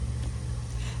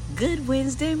Good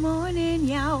Wednesday morning,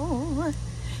 y'all.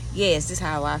 Yes, this is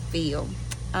how I feel.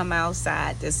 I'm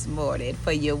outside this morning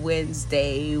for your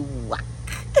Wednesday walk.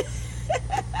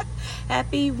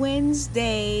 Happy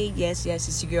Wednesday. Yes,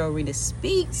 it's your girl Rena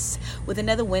Speaks with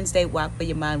another Wednesday walk for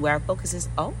your mind, where our focus is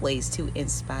always to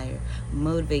inspire,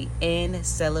 motivate, and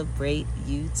celebrate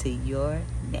you to your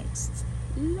next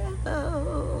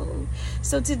level.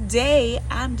 So today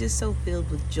I'm just so filled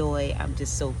with joy. I'm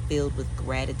just so filled with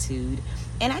gratitude.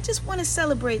 And I just want to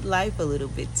celebrate life a little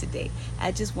bit today.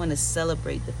 I just want to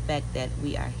celebrate the fact that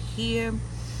we are here.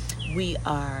 We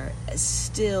are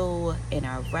still in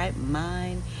our right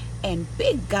mind. And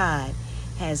big God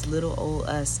has little old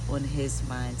us on his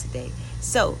mind today.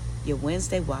 So your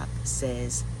Wednesday walk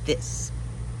says this: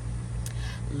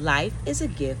 life is a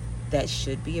gift that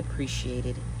should be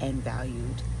appreciated and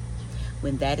valued.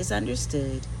 When that is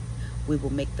understood, we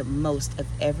will make the most of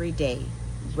every day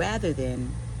rather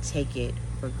than take it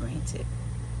for granted.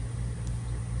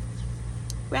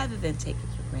 Rather than take it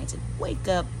for granted. Wake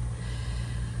up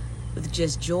with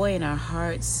just joy in our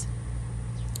hearts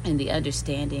and the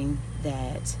understanding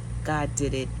that God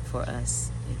did it for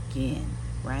us again,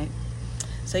 right?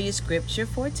 So your scripture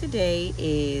for today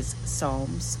is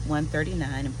Psalms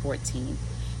 139:14.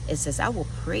 It says, I will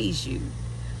praise you,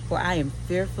 for I am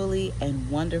fearfully and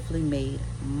wonderfully made.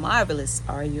 Marvelous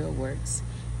are your works,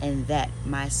 and that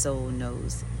my soul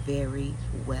knows very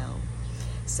well.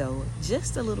 So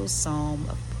just a little psalm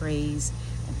of praise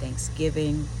and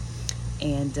thanksgiving,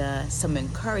 and some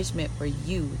encouragement for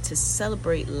you to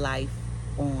celebrate life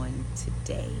on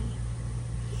today.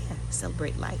 Yeah,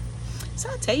 celebrate life. So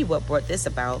I'll tell you what brought this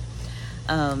about.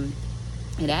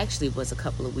 It actually was a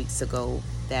couple of weeks ago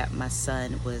that my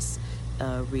son was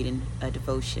reading a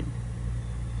devotion.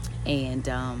 And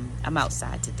I'm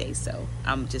outside today, so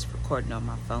I'm just recording on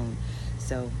my phone.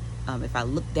 So if I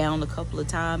look down a couple of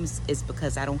times, it's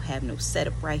because I don't have no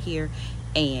setup right here.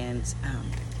 And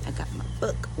I got my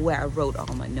book where I wrote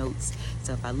all my notes.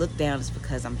 So if I look down, it's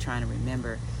because I'm trying to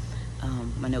remember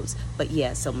my notes. But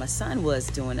yeah, so my son was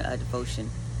doing a devotion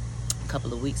a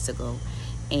couple of weeks ago.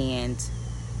 And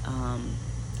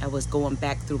I was going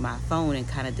back through my phone and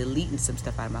kind of deleting some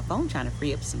stuff out of my phone, trying to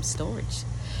free up some storage.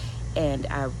 And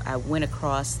I went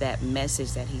across that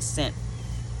message that he sent.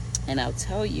 And I'll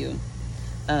tell you,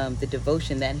 the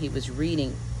devotion that he was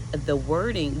reading, the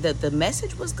wording, the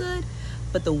message was good,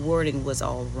 but the wording was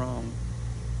all wrong.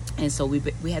 And so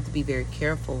we have to be very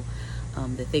careful,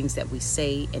 the things that we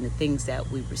say and the things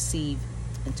that we receive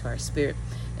into our spirit.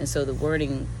 And so the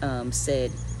wording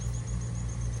said,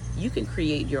 you can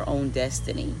create your own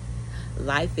destiny.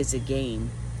 Life is a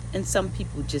game, and some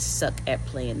people just suck at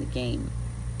playing the game.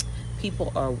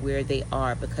 People are where they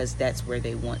are because that's where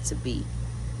they want to be.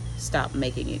 Stop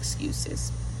making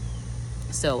excuses.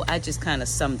 So I just kind of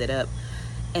summed it up.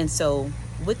 And so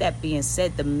with that being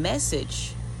said, the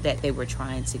message that they were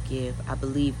trying to give, I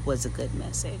believe, was a good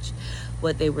message.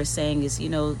 What they were saying is,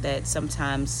 that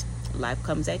sometimes life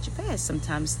comes at you fast.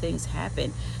 Sometimes things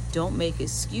happen. Don't make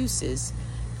excuses.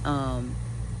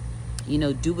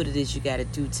 Do what it is you got to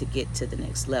do to get to the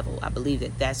next level. I believe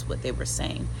that that's what they were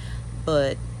saying.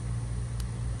 But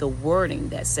the wording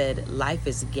that said life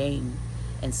is a game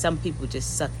and some people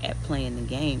just suck at playing the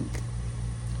game,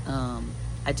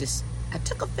 I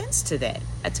took offense to that.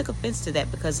 I took offense to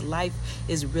that because life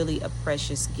is really a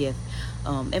precious gift.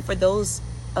 And for those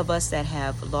of us that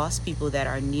have lost people that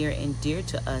are near and dear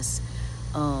to us,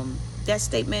 that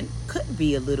statement could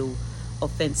be a little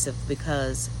offensive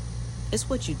because it's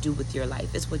what you do with your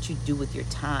life. It's what you do with your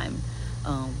time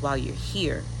while you're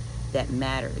here that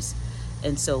matters.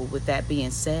 And so with that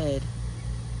being said,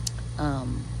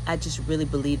 I just really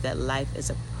believe that life is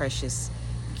a precious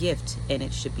gift, and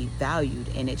it should be valued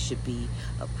and it should be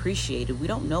appreciated. We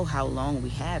don't know how long we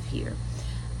have here.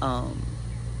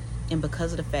 And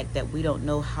because of the fact that we don't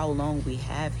know how long we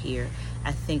have here,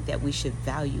 I think that we should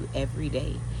value every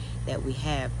day that we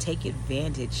have. Take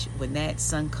advantage when that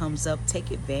sun comes up.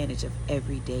 Take advantage of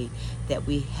every day that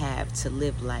we have to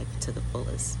live life to the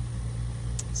fullest.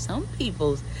 Some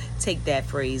people take that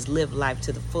phrase, live life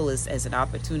to the fullest, as an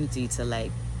opportunity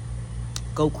to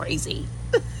go crazy.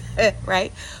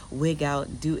 Right? Wig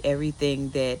out, do everything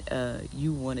that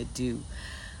you want to do.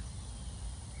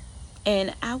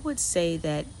 And I would say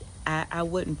that I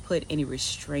wouldn't put any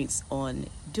restraints on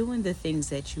doing the things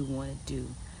that you want to do,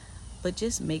 but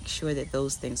just make sure that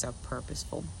those things are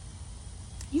purposeful.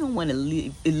 You don't want to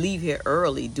leave here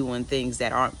early doing things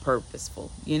that aren't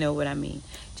purposeful. You know what I mean?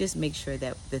 Just make sure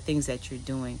that the things that you're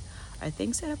doing are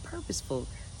things that are purposeful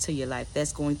to your life,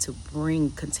 that's going to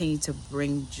continue to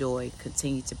bring joy,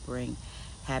 continue to bring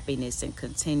happiness, and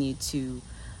continue to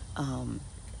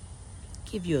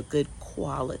give you a good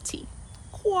quality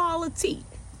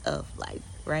of life,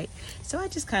 right? So I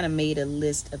just kind of made a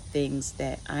list of things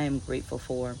that I am grateful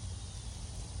for.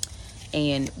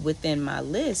 And within my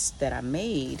list that I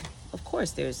made, of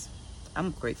course,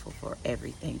 I'm grateful for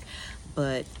everything.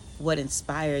 But what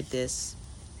inspired this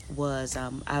was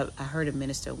I heard a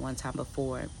minister one time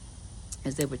before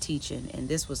as they were teaching, and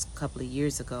this was a couple of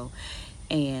years ago.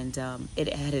 And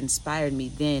it had inspired me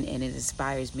then, and it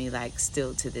inspires me like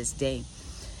still to this day.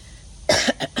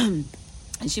 And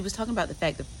she was talking about the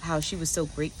fact of how she was so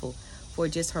grateful for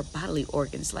just her bodily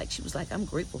organs. Like she was like, I'm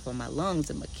grateful for my lungs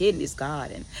and my kidneys,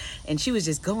 God. And she was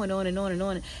just going on and on and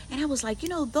on. And I was like,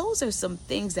 those are some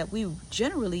things that we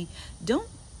generally don't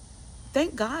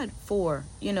thank God for,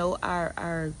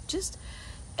 our just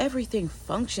everything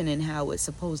functioning how it's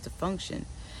supposed to function,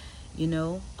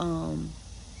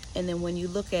 and then when you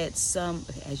look at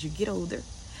as you get older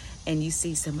and you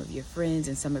see some of your friends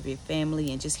and some of your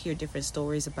family and just hear different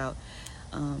stories about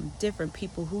different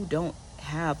people who don't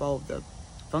have all the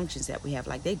functions that we have,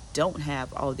 like they don't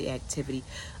have all the activity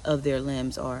of their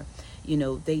limbs, or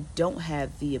they don't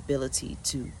have the ability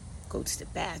to go to the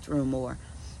bathroom, or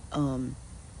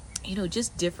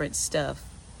just different stuff.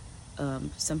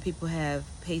 Some people have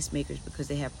pacemakers because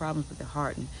they have problems with their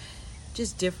heart, and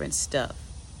just different stuff.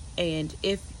 And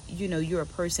if you're a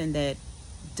person that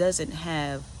doesn't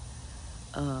have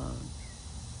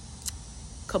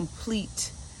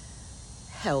complete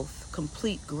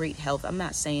great health, I'm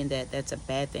not saying that that's a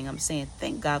bad thing. I'm saying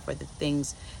thank God for the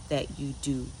things that you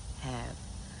do have.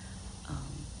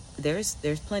 There's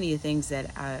plenty of things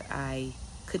that I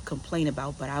could complain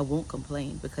about, but I won't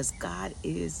complain because God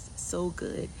is so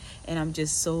good, and I'm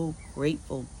just so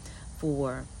grateful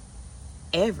for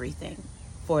everything,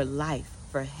 for life,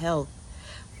 for health,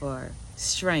 for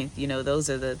strength. Those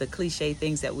are the cliche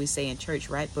things that we say in church,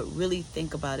 right? But really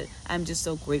think about it. I'm just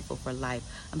so grateful for life.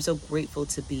 I'm so grateful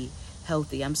to be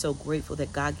healthy. I'm so grateful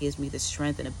that God gives me the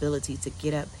strength and ability to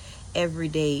get up every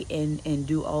day and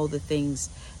do all the things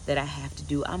that I have to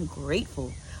do. I'm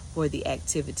grateful for the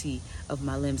activity of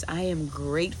my limbs. I am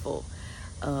grateful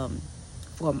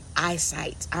for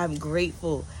eyesight. I'm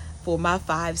grateful for my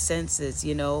five senses.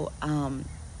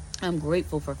 I'm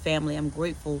grateful for family. I'm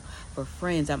grateful for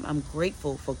friends. I'm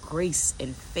grateful for grace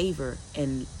and favor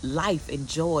and life and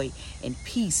joy and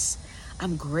peace.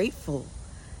 I'm grateful,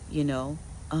 and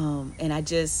I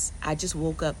just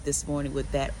woke up this morning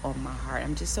with that on my heart.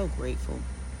 I'm just so grateful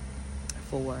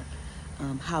for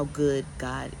how good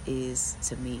God is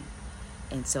to me.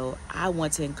 And so I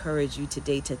want to encourage you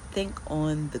today to think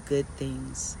on the good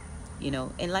things,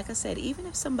 and like I said, even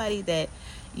if somebody that,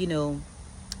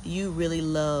 you really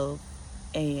love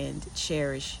and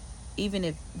cherish, even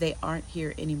if they aren't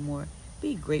here anymore,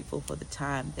 be grateful for the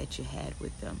time that you had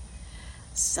with them.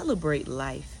 Celebrate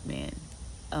life, man.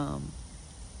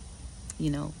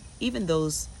 Even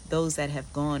those that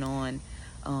have gone on,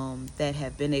 that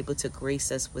have been able to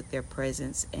grace us with their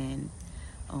presence and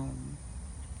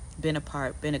been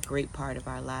a great part of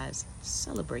our lives.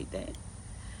 Celebrate that.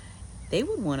 They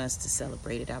would want us to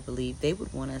celebrate it, I believe. They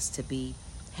would want us to be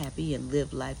happy and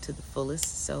live life to the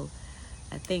fullest. So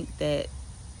I think that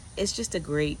it's just a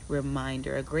great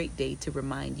reminder, a great day to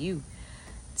remind you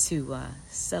to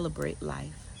celebrate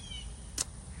life.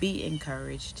 Be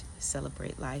encouraged.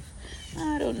 Celebrate life.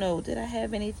 I don't know. Did I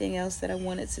have anything else that I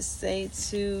wanted to say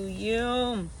to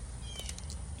you?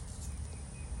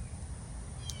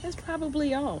 That's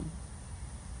probably all.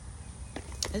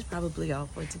 That's probably all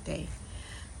for today.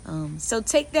 So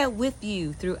take that with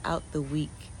you throughout the week,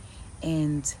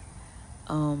 and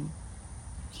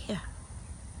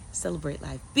celebrate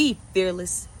life. Be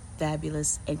fearless,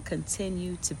 fabulous, and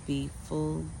continue to be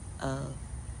full of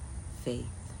faith.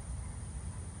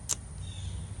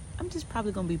 I'm just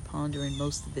probably going to be pondering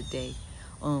most of the day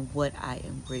on what I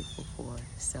am grateful for.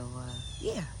 So,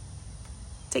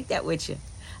 take that with you.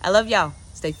 I love y'all.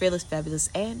 Stay fearless, fabulous,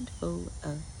 and full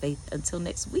of faith. Until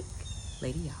next week,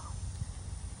 lady y'all.